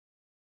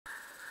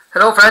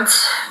Hello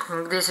friends,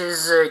 this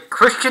is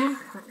Christian.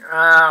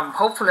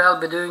 Hopefully I'll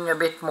be doing a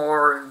bit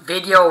more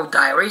video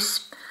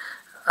diaries.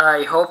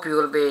 I hope you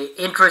will be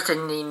interested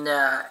in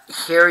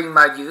hearing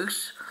my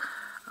views.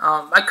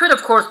 I could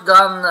of course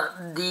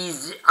done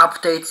these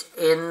updates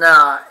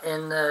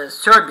in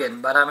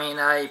Serbian, but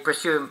I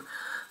presume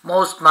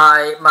most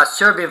my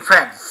Serbian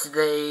friends,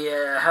 they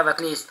have at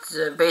least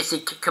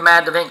basic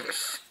command of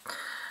English.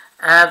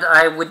 And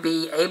I would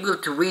be able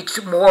to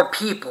reach more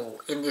people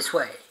in this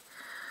way.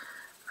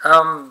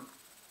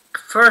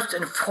 First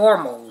and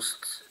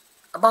foremost,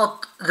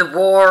 about the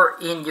war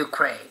in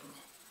Ukraine.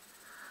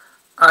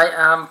 I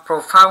am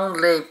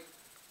profoundly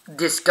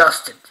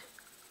disgusted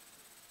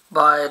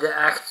by the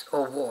acts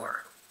of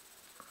war,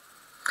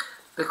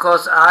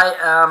 because I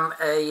am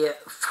a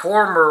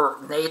former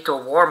NATO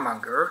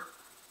warmonger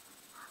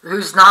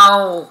who's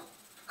now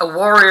a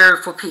warrior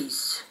for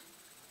peace,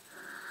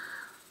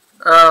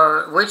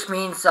 which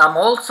means I'm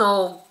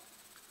also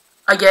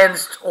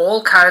against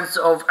all kinds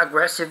of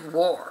aggressive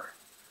war.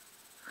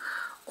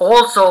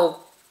 Also,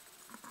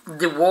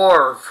 the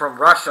war from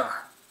Russia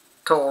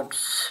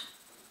towards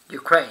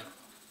Ukraine.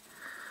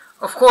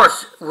 Of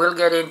course, we'll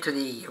get into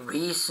the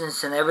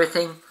reasons and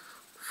everything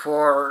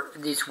for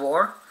this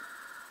war,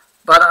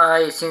 but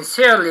I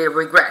sincerely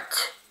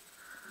regret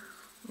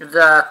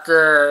that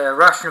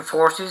Russian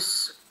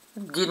forces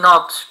did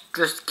not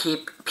just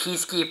keep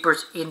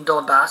peacekeepers in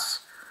Donbass,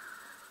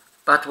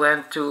 but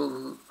went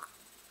to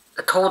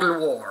a total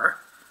war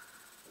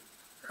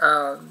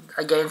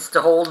against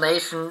the whole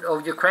nation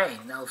of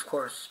Ukraine. Now, of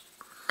course,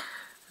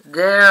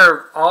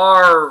 there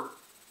are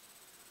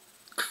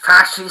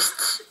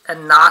fascist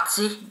and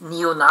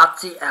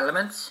neo-Nazi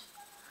elements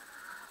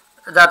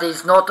that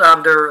is not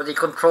under the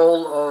control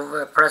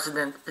of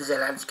President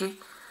Zelensky.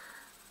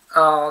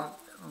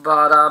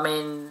 But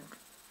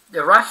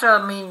Russia,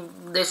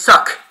 they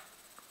suck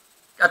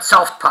at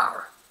soft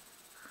power.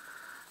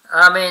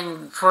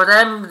 For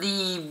them,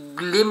 the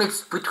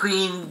limits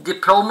between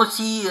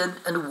diplomacy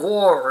and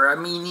war,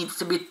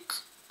 it's a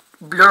bit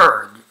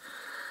blurred.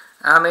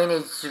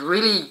 It's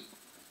really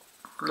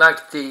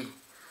like the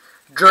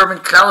German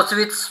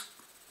Clausewitz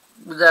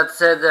that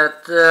said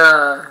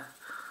that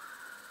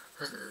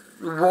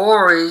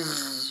war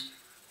is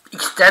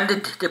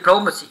extended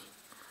diplomacy.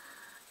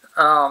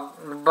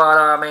 But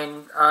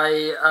I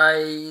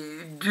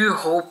do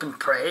hope and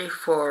pray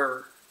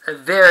for a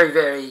very,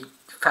 very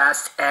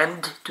fast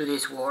end to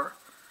this war.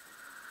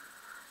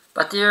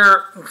 But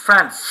dear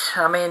friends,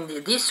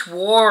 this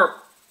war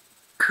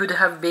could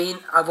have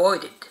been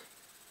avoided.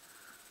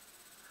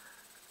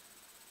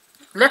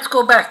 Let's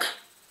go back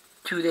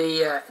to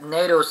the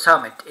NATO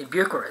summit in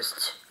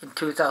Bucharest in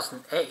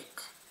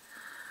 2008,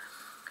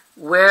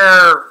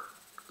 where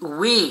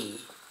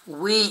we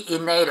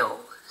in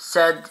NATO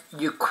said,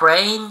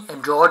 Ukraine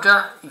and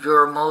Georgia,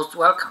 you're most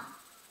welcome.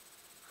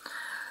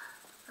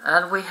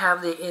 And we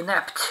have the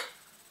inept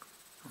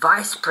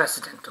Vice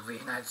President of the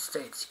United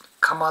States,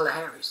 Kamala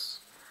Harris.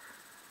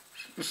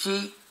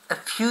 She, a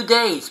few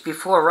days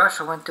before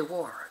Russia went to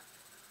war,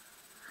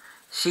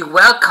 she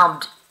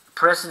welcomed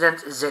President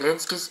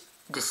Zelensky's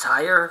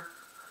desire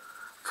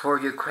for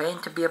Ukraine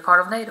to be a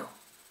part of NATO.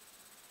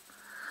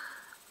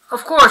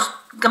 Of course,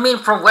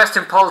 from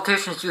Western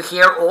politicians you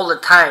hear all the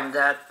time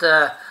that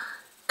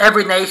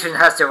every nation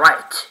has the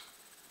right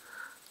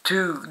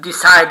to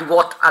decide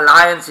what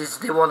alliances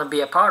they want to be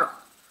a part of.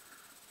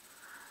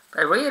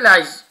 I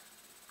realize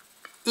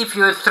if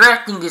you're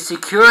threatening the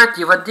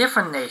security of a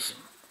different nation,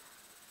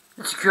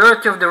 the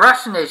security of the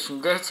Russian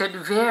nation, they said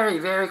very,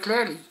 very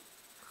clearly,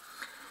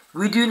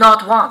 we do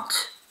not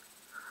want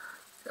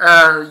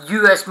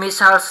US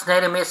missiles,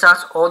 NATO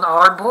missiles on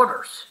our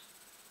borders.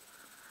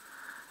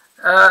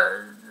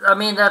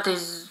 That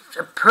is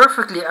a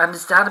perfectly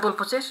understandable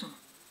position.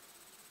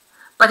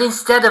 But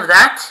instead of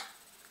that,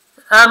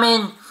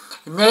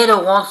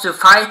 NATO wants to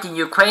fight in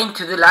Ukraine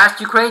to the last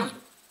Ukrainian.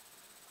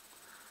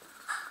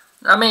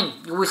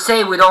 We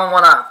say we don't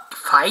want to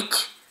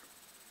fight,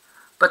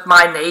 but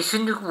my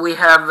nation, we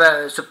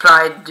have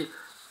supplied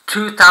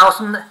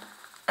 2,000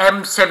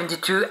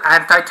 M72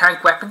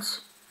 anti-tank weapons.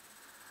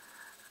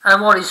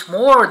 And what is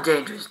more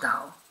dangerous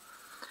now,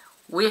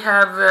 we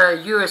have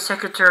US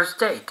Secretary of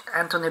State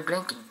Antony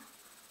Blinken,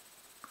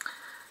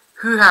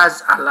 who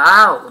has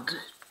allowed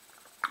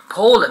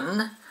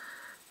Poland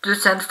to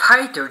send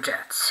fighter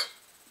jets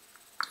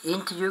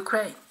into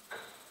Ukraine,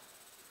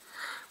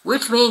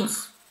 which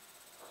means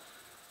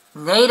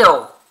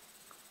NATO,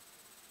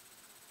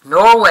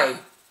 Norway,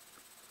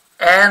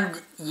 and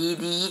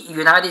the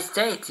United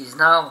States is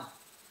now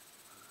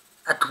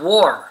at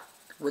war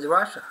with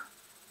Russia.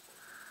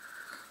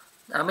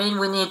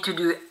 We need to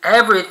do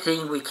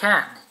everything we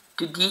can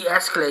to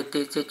de-escalate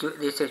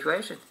this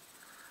situation.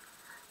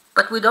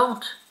 But we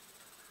don't.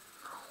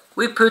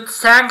 We put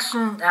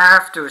sanction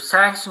after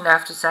sanction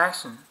after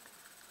sanction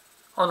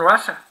on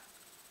Russia.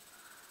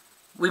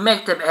 We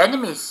make them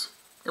enemies.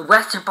 The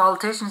Western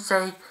politicians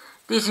say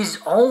this is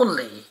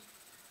only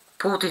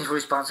Putin's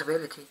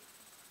responsibility.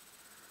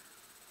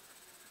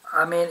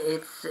 I mean,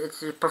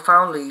 it's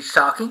profoundly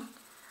shocking,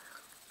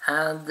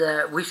 and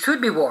we should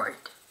be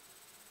worried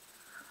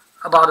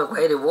about the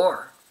way they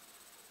war.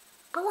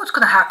 But what's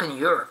going to happen in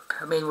Europe?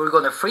 I mean, we're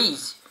going to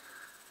freeze.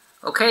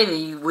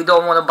 Okay, we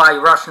don't want to buy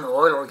Russian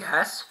oil or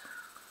gas.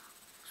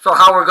 So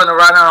how are we going to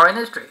run our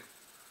industry?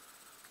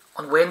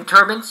 On wind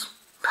turbines?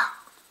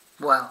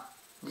 Well,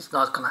 it's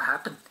not going to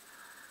happen.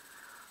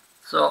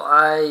 So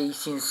I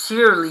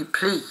sincerely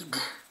plead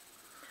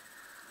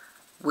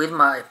with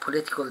my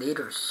political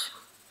leaders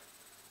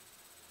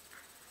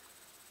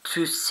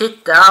to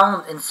sit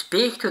down and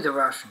speak to the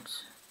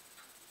Russians,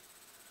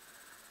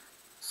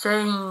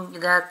 saying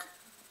that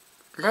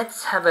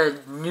let's have a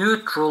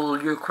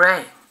neutral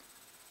Ukraine.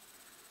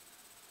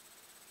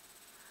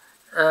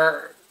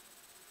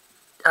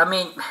 I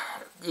mean,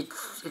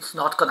 it's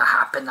not gonna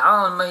happen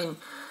now. I mean,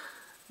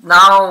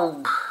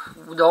 now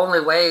the only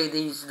way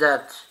is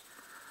that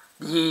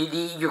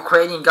the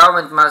Ukrainian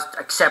government must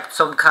accept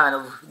some kind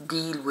of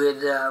deal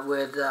with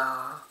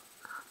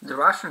the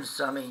Russians.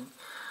 I mean,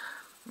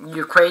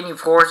 Ukrainian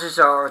forces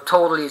are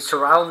totally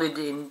surrounded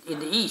in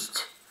the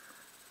east,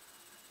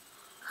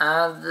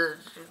 and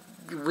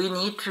we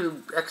need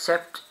to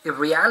accept a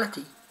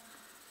reality.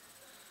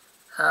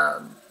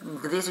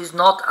 This is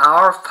not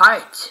our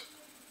fight.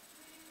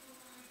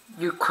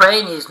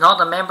 Ukraine is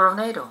not a member of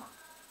NATO.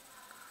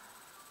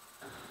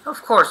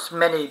 Of course,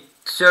 many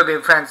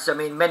Serbian friends, I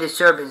mean, many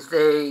Serbians,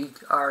 they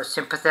are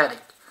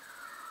sympathetic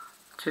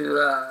to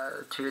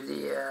the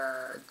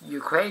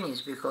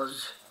Ukrainians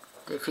because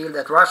they feel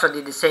that Russia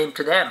did the same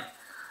to them,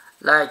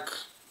 like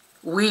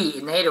we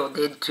in NATO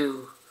did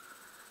to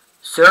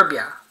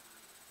Serbia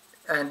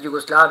and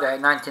Yugoslavia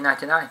in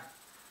 1999.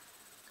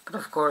 But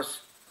of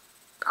course,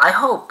 I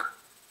hope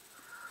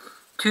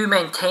to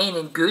maintain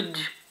in good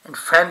and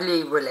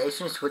friendly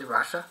relations with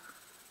Russia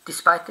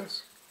despite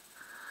this.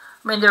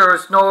 I mean, there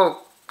was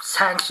no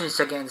sanctions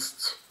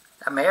against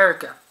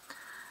America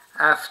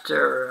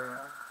after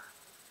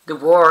the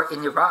war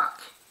in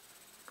Iraq,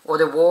 or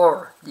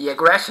the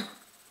aggression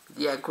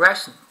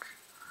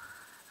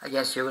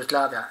against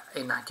Yugoslavia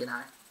in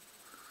 1999.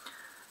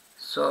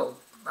 So,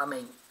 I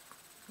mean,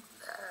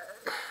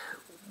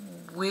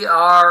 we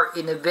are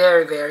in a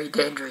very, very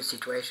dangerous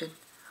situation,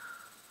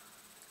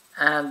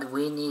 and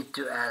we need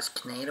to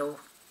ask NATO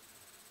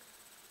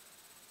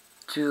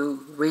to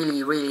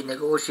really, really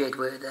negotiate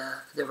with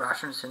the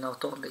Russians and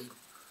not only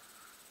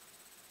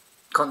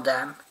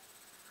condemn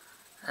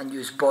and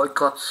use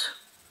boycotts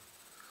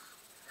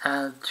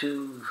and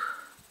to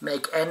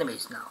make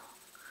enemies now.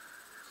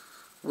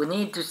 We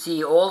need to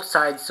see all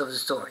sides of the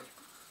story.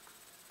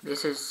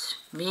 This is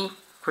me,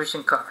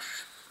 Christian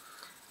Kosh.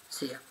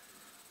 See ya.